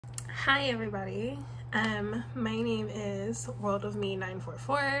Hi everybody. My name is World of Me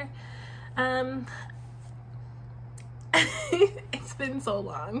 944. It's been so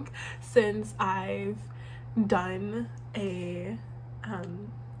long since I've done a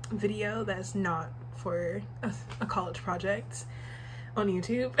video that's not for a college project on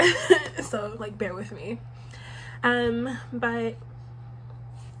YouTube. So like bear with me. But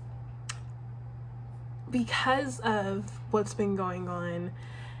because of what's been going on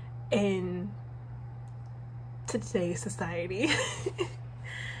in today's society,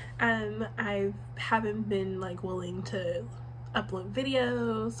 I haven't been like willing to upload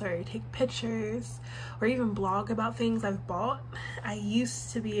videos or take pictures or even blog about things I've bought. I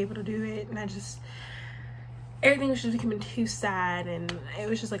used to be able to do it, and everything was just becoming too sad, and it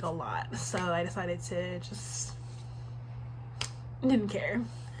was just like a lot. So I decided to just didn't care.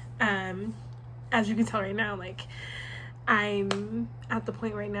 As you can tell right now, like I'm at the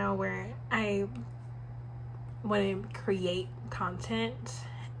point right now where I want to create content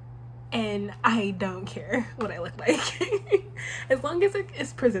and I don't care what I look like. As long as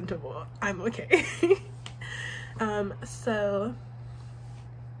it's presentable, I'm okay. So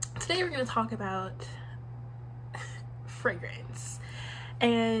today we're going to talk about fragrance.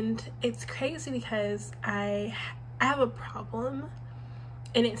 And it's crazy because I have a problem,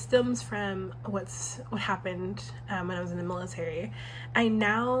 and it stems from what happened when I was in the military. I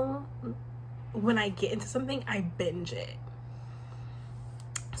now, when I get into something, I binge it.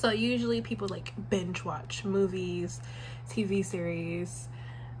 So usually people like binge watch movies, TV series,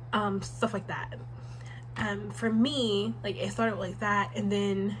 stuff like that. For me, like it started like that, and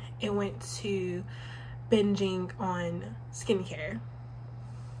then it went to binging on skincare,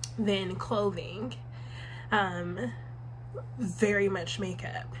 then clothing, very much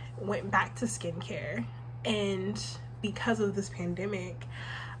makeup, went back to skincare, and because of this pandemic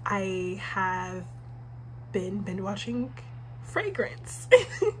I have been binge watching fragrance.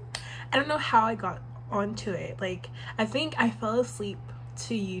 I don't know how I got onto it. Like I think I fell asleep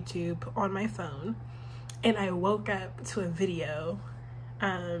to YouTube on my phone and I woke up to a video,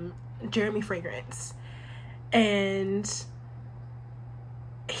 Jeremy Fragrance, and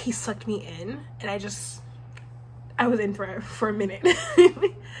he sucked me in, and I was in for a minute.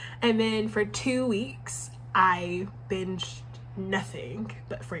 And then for 2 weeks I binged nothing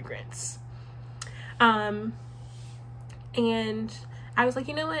but fragrance. And I was like,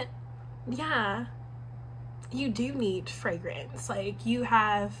 you know what, yeah, you do need fragrance. Like you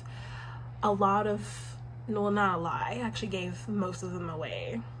have a lot of, well, not a lot, I actually gave most of them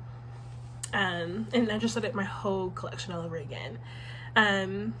away, and I just started my whole collection all over again.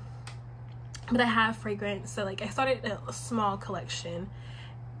 But I have fragrance, so like I started a small collection,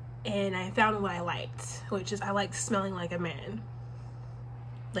 and I found what I liked, which is I like smelling like a man.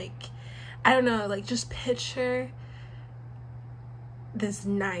 Like, I don't know, like just picture this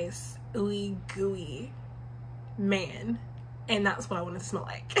nice ooey gooey man, and that's what I want to smell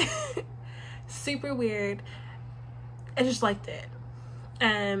like. Super weird. I just liked it.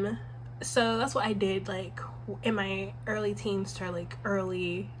 So that's what I did like in my early teens to like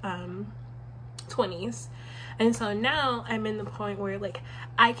early 20s. And so now I'm in the point where like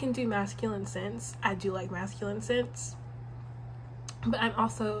I can do masculine scents. I do like masculine scents, but I'm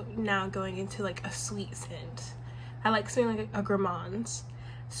also now going into like a sweet scent. I like smelling like a gourmand.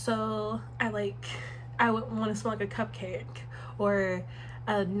 So I would want to smell like a cupcake or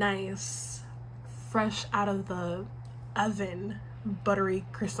a nice fresh out of the oven buttery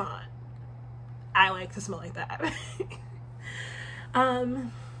croissant. I like to smell like that.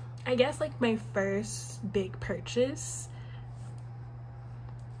 I guess like my first big purchase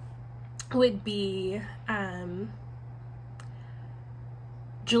would be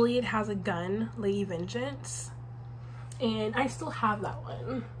Juliet Has a Gun, Lady Vengeance, and I still have that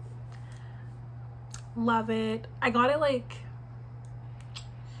one. Love it. I got it like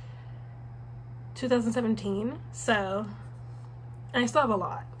 2017, so I still have a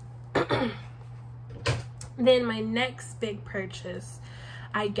lot. Then my next big purchase,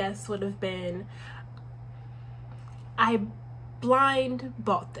 I guess, would have been, I blind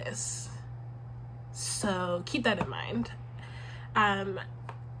bought this, so keep that in mind.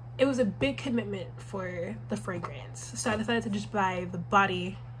 It was a big commitment for the fragrance, so I decided to just buy the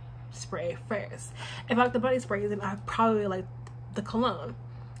body spray first. If I like the body spray, then I probably like the cologne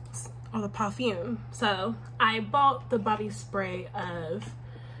or the perfume. So I bought the body spray of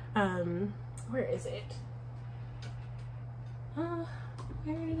where is it?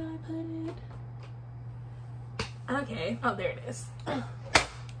 Where did I put it? Okay, oh, there it is.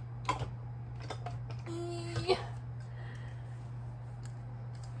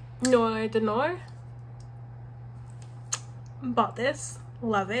 Noir de Noir. Bought this,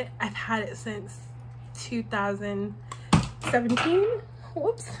 love it. I've had it since 2017.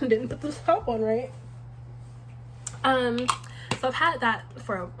 Whoops, didn't put the top on right. So I've had that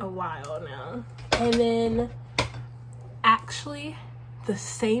for a while now. And then actually the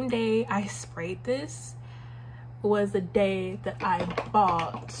same day I sprayed this was the day that I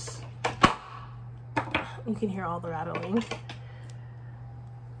bought, you can hear all the rattling,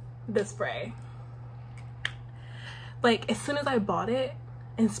 the spray. Like, as soon as I bought it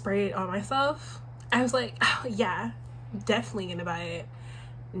and sprayed it on myself, I was like, oh yeah, definitely gonna buy it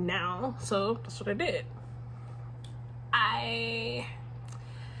now. So that's what I did. I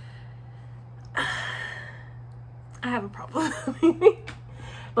have a problem.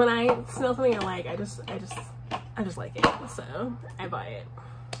 When I smell something I like, I just like it, so I buy it.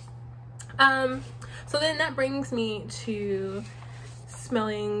 So then that brings me to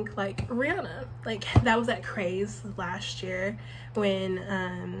smelling like Rihanna. Like, that was that craze last year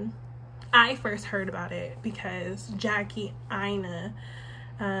when I first heard about it, because Jackie Aina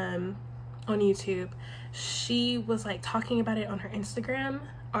on YouTube, she was like talking about it on her Instagram,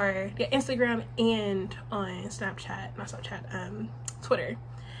 or yeah, Instagram and on Snapchat, not Snapchat, Twitter.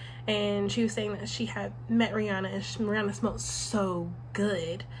 And she was saying that she had met Rihanna and Rihanna smelled so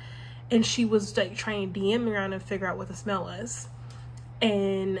good, and she was like trying to DM Rihanna to figure out what the smell was.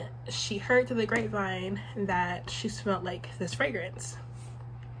 And she heard through the grapevine that she smelled like this fragrance.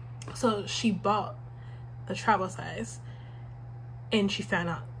 So she bought the travel size, and she found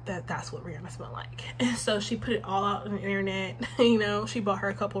out that that's what Rihanna smelled like. And so she put it all out on the internet. You know, she bought her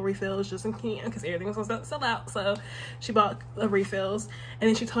a couple refills just in case, because everything was gonna sell out. So she bought the refills, and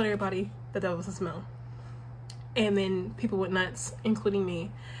then she told everybody that that was the smell. And then people went nuts, including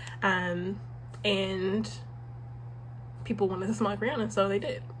me. And people wanted to smell like Rihanna, so they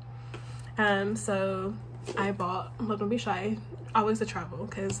did. So I bought, I'm not gonna be shy, always the travel,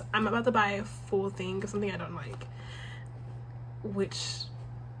 because I'm about to buy a full thing of something I don't like, which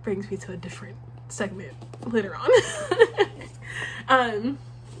brings me to a different segment later on.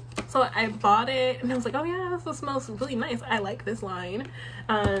 So I bought it, and I was like, oh yeah, this smells really nice. I like this line.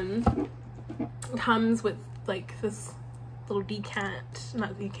 Comes with like this little decant,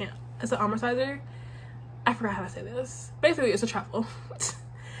 not decant, it's an amortizer. I forgot how to say this. Basically, it's a travel.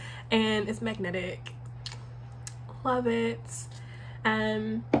 And it's magnetic. Love it.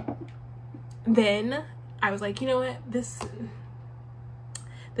 Then I was like, you know what, this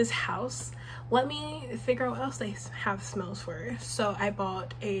house, let me figure out what else they have smells for. So I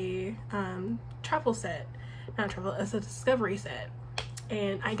bought a travel set, not travel, it's a discovery set,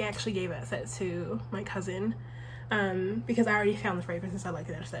 and I actually gave that set to my cousin because I already found the fragrances I liked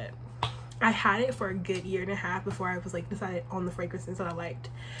in that set. I had it for a good 1.5 years before I was like decided on the fragrances that I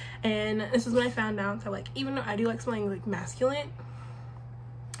liked. And this is when I found out that, like, even though I do like smelling like masculine,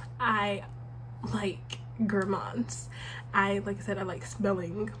 I like gourmands. Like I said, I like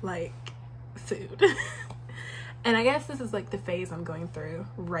smelling like food. And I guess this is like the phase I'm going through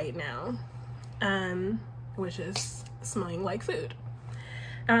right now, which is smelling like food.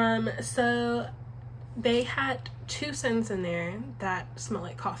 So they had 2 scents in there that smell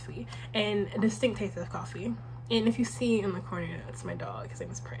like coffee and a distinct taste of coffee. And if you see in the corner, that's my dog. His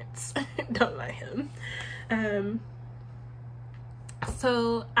name is Prince. Don't mind him.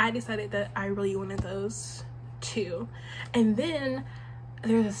 So I decided that I really wanted those 2. And then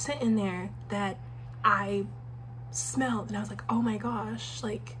there's a scent in there that I smelled, and I was like, oh my gosh,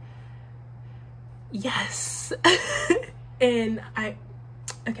 like, yes. And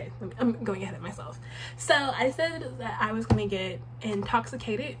okay, I'm going ahead of myself. So I said that I was gonna get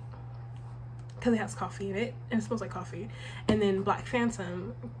Intoxicated, because it has coffee in it and it smells like coffee, and then Black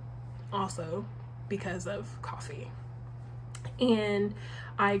Phantom also because of coffee. And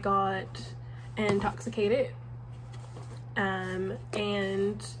I got Intoxicated,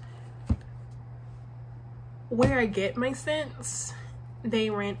 and where I get my scents, they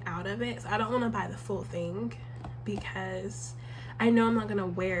ran out of it, so I don't want to buy the full thing because I know I'm not gonna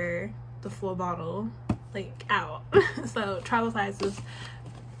wear the full bottle like out. So travel size is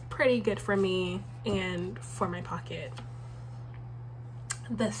pretty good for me and for my pocket.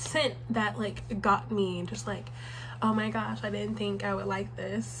 The scent that like got me just like, oh my gosh, I didn't think I would like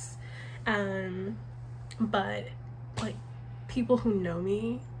this, but like people who know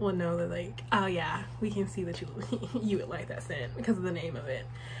me will know that, like, oh yeah, we can see that you would like that scent because of the name of it.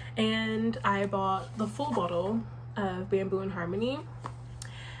 And I bought the full bottle of Bamboo and Harmony,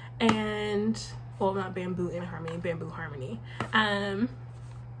 and well, not Bamboo and Harmony, Bamboo Harmony. I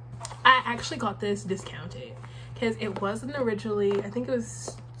actually got this discounted because it wasn't originally, I think it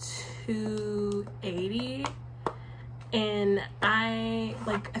was $280, and I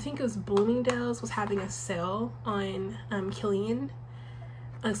think it was Bloomingdale's was having a sale on Killian,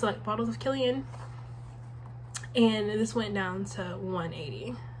 select bottles of Killian, and this went down to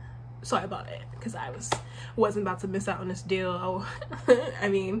 $180. So I bought it because I wasn't about to miss out on this deal. I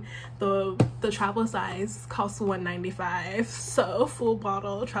mean, the travel size costs $195, so full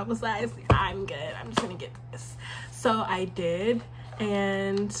bottle travel size, I'm good. I'm just gonna get this. So I did,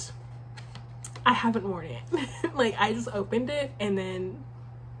 and I haven't worn it. Like, I just opened it and then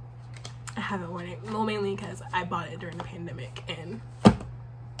I haven't worn it. Well, mainly because I bought it during the pandemic and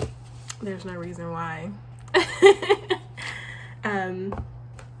there's no reason why.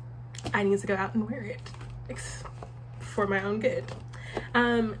 I need to go out and wear it for my own good.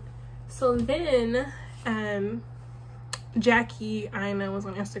 So then Jackie, I know, was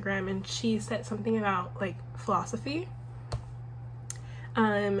on Instagram, and she said something about like philosophy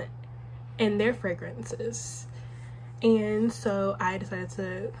and their fragrances, and so I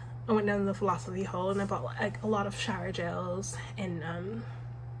went down the philosophy hole and I bought like a lot of shower gels and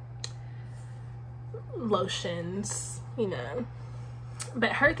lotions, you know.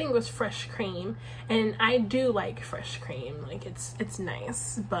 But her thing was fresh cream, and I do like fresh cream, like it's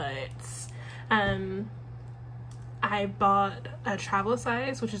nice, but I bought a travel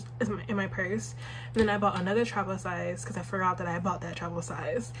size, which is in my purse, and then I bought another travel size because I forgot that I bought that travel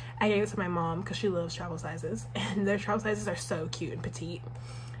size. I gave it to my mom because she loves travel sizes, and their travel sizes are so cute and petite.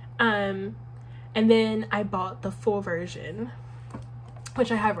 And then I bought the full version,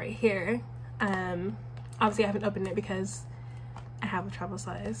 which I have right here. Obviously I haven't opened it because I have a travel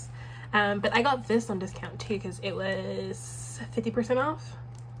size, but I got this on discount too because it was 50% off,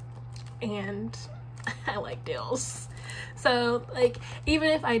 and I like deals. So like, even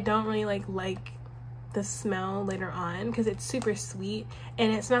if I don't really like the smell later on, because it's super sweet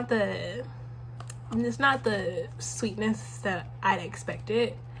and it's not the sweetness that I'd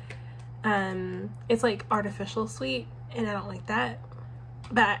expected. It's like artificial sweet, and I don't like that,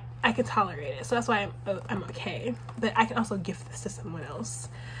 but I can tolerate it, so that's why I'm okay. But I can also gift this to someone else,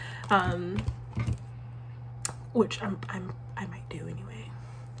 which I might do anyway.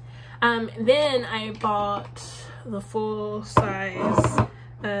 Then I bought the full size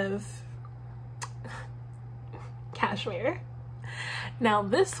of cashmere. Now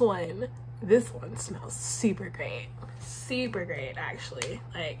this one smells super great actually.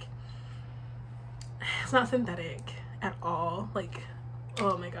 Like, it's not synthetic at all. Like,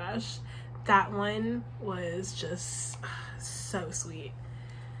 oh my gosh, that one was just so sweet,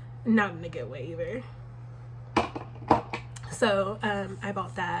 not in a good way either. So I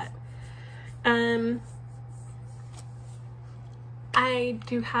bought that. I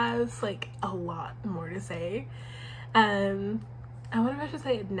do have like a lot more to say. I wonder if I should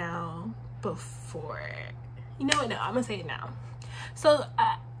say it now before. You know what? No, I'm gonna say it now. So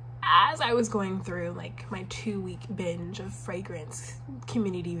as I was going through like my 2-week binge of fragrance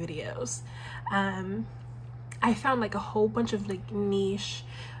community videos, I found like a whole bunch of like niche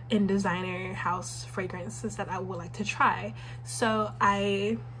and designer house fragrances that I would like to try. So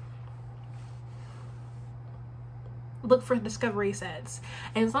I look for discovery sets,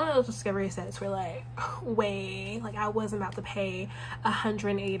 and some of those discovery sets were like I wasn't about to pay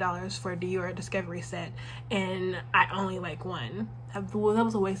 $180 for a Dior discovery set, and I only like one. That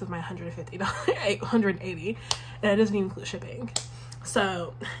was a waste of my $150, $180, and it doesn't even include shipping.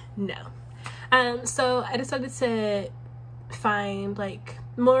 So no. So I decided to find like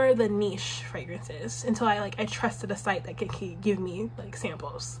more of the niche fragrances until I trusted a site that could give me like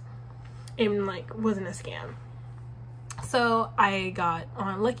samples and like wasn't a scam. So I got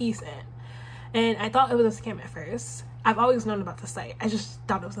on Lucky Scent, and I thought it was a scam at first. I've always known about the site, I just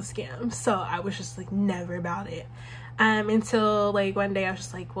thought it was a scam, so I was just like never about it, until like one day I was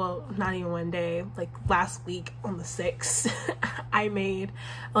just like, well, not even one day, like last week on the 6th I made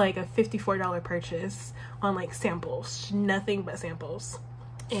like a $54 purchase on like samples, nothing but samples,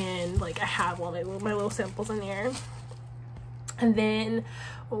 and like I have all my little samples in there. And then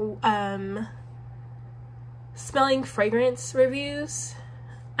smelling fragrance reviews,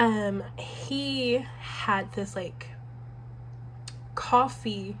 he had this like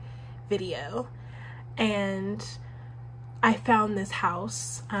coffee video, and I found this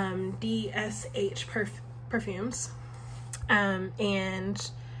house, DSH perfumes,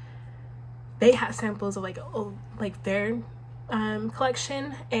 and they had samples of like their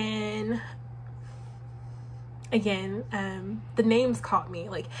collection, and again, the names caught me.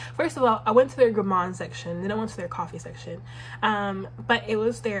 Like, first of all, I went to their gourmand section, then I went to their coffee section, but it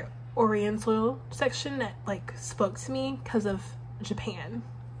was their oriental section that like spoke to me because of Japan.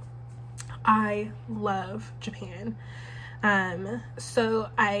 I love Japan. So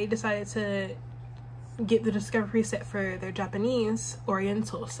I decided to get the discovery set for their Japanese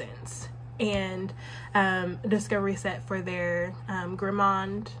oriental scents, and a discovery set for their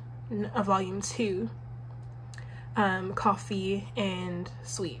gourmand volume 2, coffee and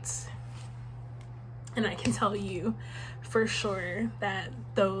sweets. And I can tell you for sure that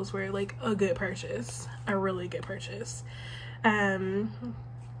those were like a good purchase, a really good purchase. And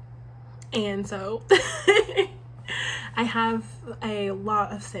so I have a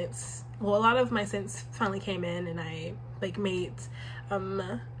lot of scents. Well, a lot of my scents finally came in, and I like made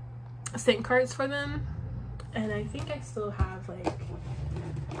scent cards for them, and I think I still have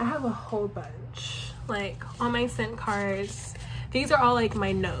I have a whole bunch like on my scent cards. These are all like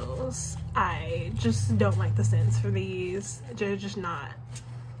my nose. I just don't like the scents for these. They're just not.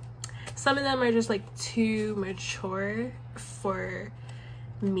 Some of them are just like too mature for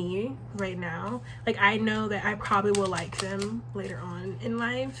me right now. Like, I know that I probably will like them later on in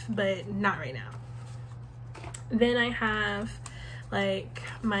life, but not right now. Then I have like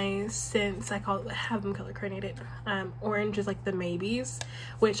my scents. I have them color coordinated. Orange is like the maybes,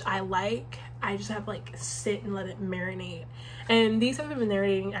 which I like. I just have like sit and let it marinate, and these have been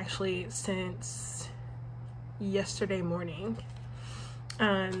marinating actually since yesterday morning.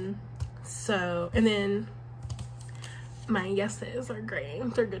 So, and then my yeses are great.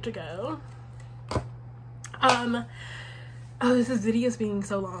 They're good to go. Oh, this video is being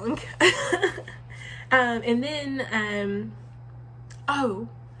so long. And then oh,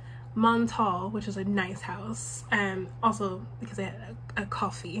 Montal, which is a nice house. Also because I had a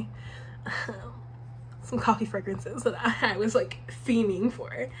coffee, some coffee fragrances that I was like fiending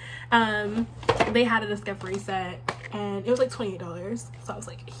for. They had a discovery set, and it was like $28, so I was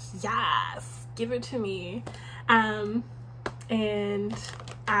like, yes, give it to me. And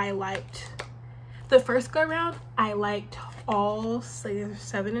I liked the first go around. I liked all, so there's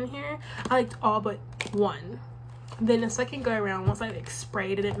 7 in here. I liked all but 1. Then the second go around, once I like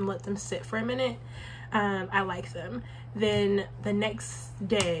sprayed it and let them sit for a minute, I liked them. Then the next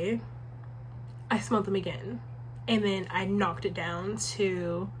day I smelled them again, and then I knocked it down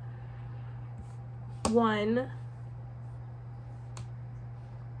to 1,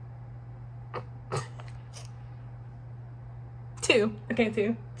 2. Okay,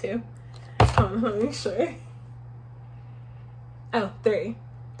 2. Let me make sure. Oh, 3.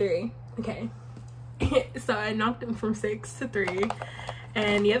 Okay. So I knocked them from 6 to 3,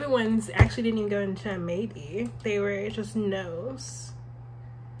 and the other ones actually didn't even go into a maybe. They were just no's.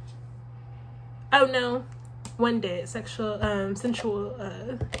 Oh no, one did. Sensual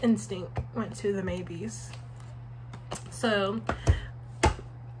instinct went to the maybes. So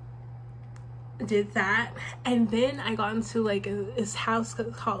did that, and then I got into like this house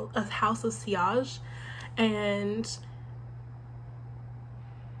called a House of Siage, and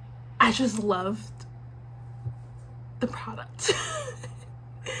I just loved the product.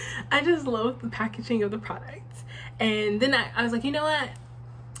 I just loved the packaging of the product. And then I was like, you know what,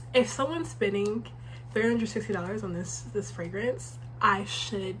 if someone's spending $360 on this fragrance, I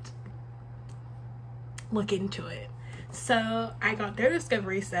should look into it. So I got their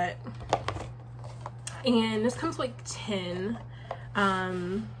discovery set, and this comes with like 10,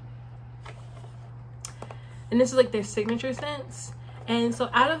 and this is like their signature scents. And so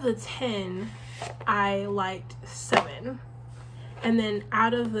out of the 10, I liked 7, and then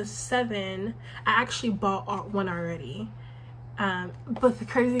out of the 7, I actually bought 1 already. But the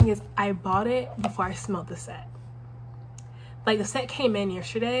crazy thing is, I bought it before I smelled the set. Like, the set came in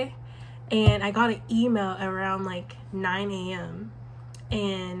yesterday, and I got an email around like 9 a.m.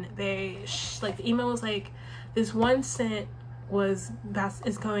 and they like, the email was like, this one scent is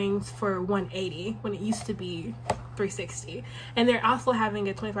going for $180 when it used to be $360, and they're also having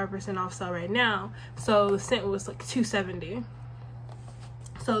a 25% off sale right now, so the scent was like $270.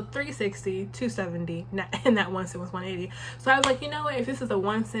 So $360, $270, and that one scent was $180. So I was like, you know what, if this is the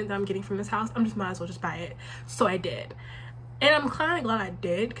one scent that I'm getting from this house, I'm just might as well just buy it. So I did, and I'm kind of glad I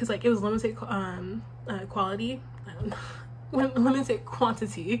did, because like, it was limited quality, limited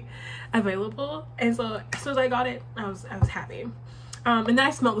quantity available, and so as soon as I got it, I was happy. And then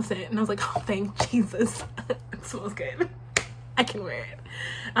I smelled the scent, and I was like, oh, thank Jesus. It smells good. I can wear it.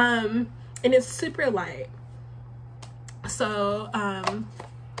 And it's super light. So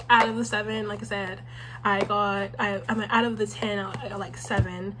out of the 7, like I said, I mean, out of the 10, I like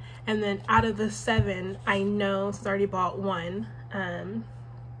 7, and then out of the 7, I know, since I already bought 1,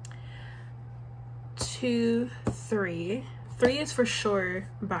 2, 3 is for sure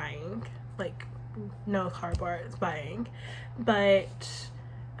buying, like, no cardboard, it's buying. But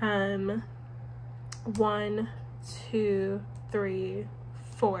 1, 2, 3,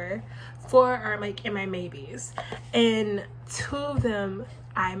 4. 4 are like in my maybes, and 2 of them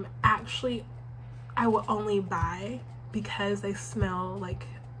I will only buy because they smell like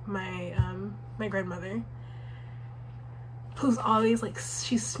my my grandmother, who's always like,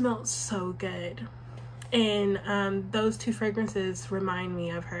 she smelled so good, and those 2 fragrances remind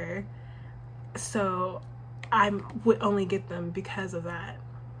me of her, so I would only get them because of that.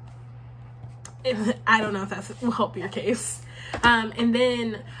 I don't know if that will help your case. And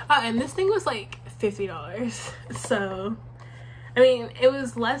then and this thing was like $50, so I mean, it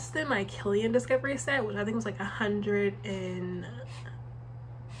was less than my Killian Discovery set, which I think was like $130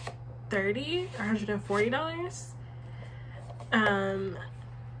 or $140.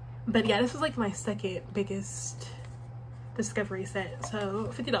 But yeah, this was like my second biggest Discovery set,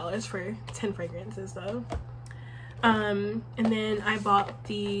 so $50 for 10 fragrances though. And then I bought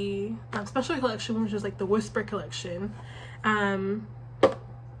the special collection, which is like the Whisper collection, and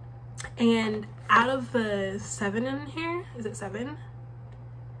out of the 7 in here, is it 7?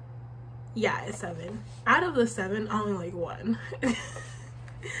 Yeah, it's 7. Out of the 7, I only like 1.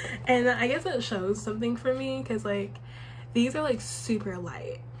 And I guess that shows something for me, because like these are like super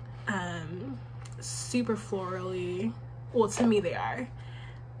light, super florally, well, to me they are,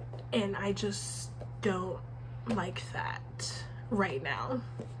 and I just don't like that right now.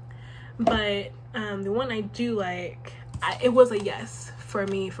 But the one I do like, it was a yes for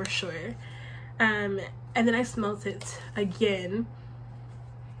me for sure. And then I smelled it again.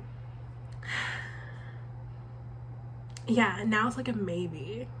 Yeah, now it's like a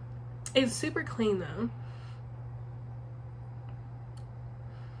maybe. It's super clean though.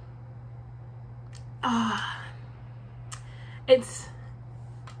 It's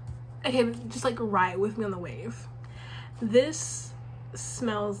okay, just like ride with me on the wave. This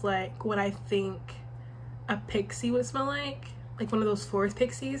smells like what I think a pixie would smell like one of those forest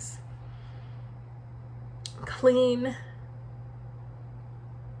pixies. Clean,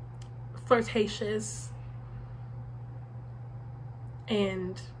 flirtatious,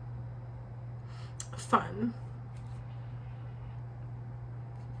 and fun.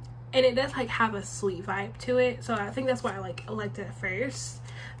 And it does like have a sweet vibe to it, so I think that's why I liked it at first.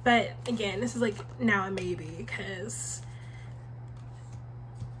 But again, this is like now a maybe, because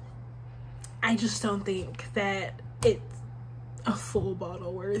I just don't think that it's a full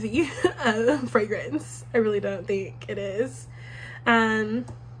bottle worthy fragrance. I really don't think it is. But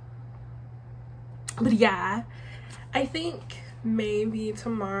yeah, I think maybe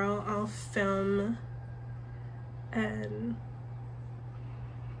tomorrow I'll film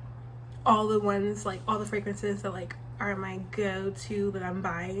all the ones, like all the fragrances that like are my go-to that I'm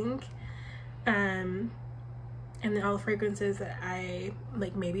buying, and then all the fragrances that I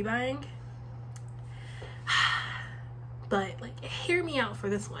like maybe buying. But like, hear me out for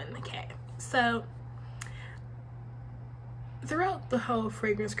this one, okay? So throughout the whole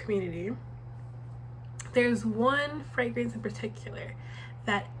fragrance community, there's one fragrance in particular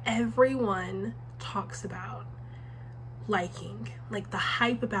that everyone talks about liking. Like, the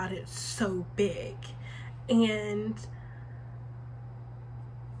hype about it is so big, and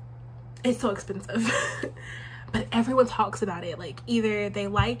it's so expensive. But everyone talks about it. Like, either they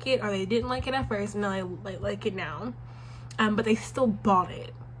like it or they didn't like it at first, and now they like it now. But they still bought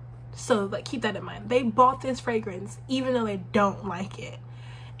it. So like, keep that in mind. They bought this fragrance even though they don't like it.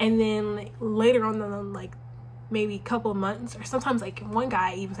 And then like, later on, like maybe a couple months, or sometimes like one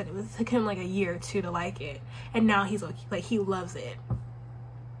guy even said it took him like a year or 2 to like it, and now he's like he loves it.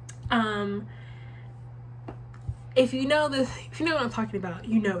 If you know this, if you know what I'm talking about,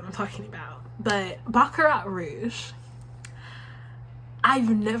 you know what I'm talking about. But Baccarat Rouge, I've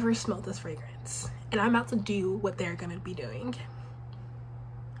never smelled this fragrance, and I'm about to do what they're gonna be doing,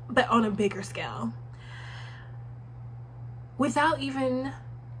 but on a bigger scale, without even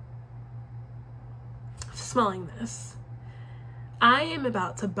smelling this. I am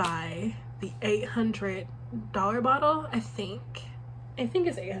about to buy the $800 bottle. I think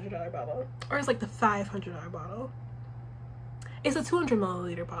it's $800 bottle, or it's like the $500 bottle. It's a 200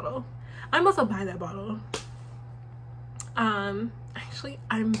 milliliter bottle. I'm about to buy that bottle. Actually,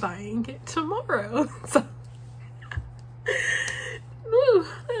 I'm buying it tomorrow. So woo,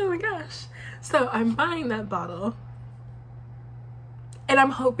 oh my gosh. So I'm buying that bottle, and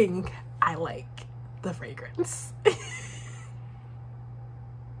I'm hoping I like the fragrance.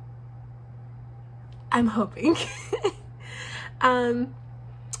 I'm hoping.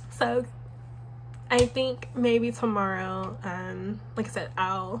 So I think maybe tomorrow, like I said,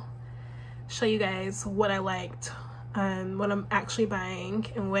 I'll show you guys what I liked what I'm actually buying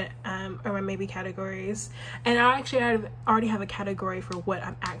and what are my maybe categories. And I already have a category for what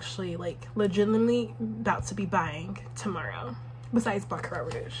I'm actually like legitimately about to be buying tomorrow, besides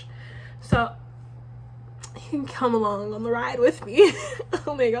Baccarat Rouge. So you can come along on the ride with me.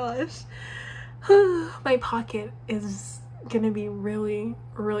 Oh my gosh. My pocket is gonna be really,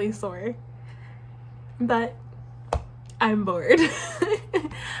 really sore. But I'm bored.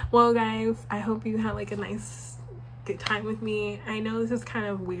 Well guys, I hope you had like a nice good time with me. I know this is kind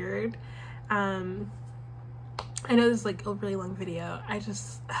of weird. I know this is like a really long video. I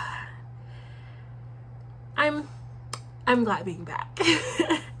just I'm glad being back.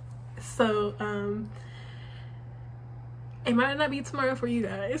 So it might not be tomorrow for you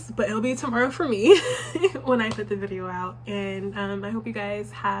guys, but it'll be tomorrow for me when I put the video out. And I hope you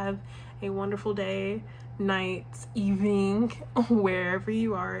guys have a wonderful day, night, evening, wherever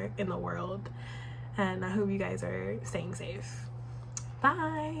you are in the world. And I hope you guys are staying safe.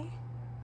 Bye.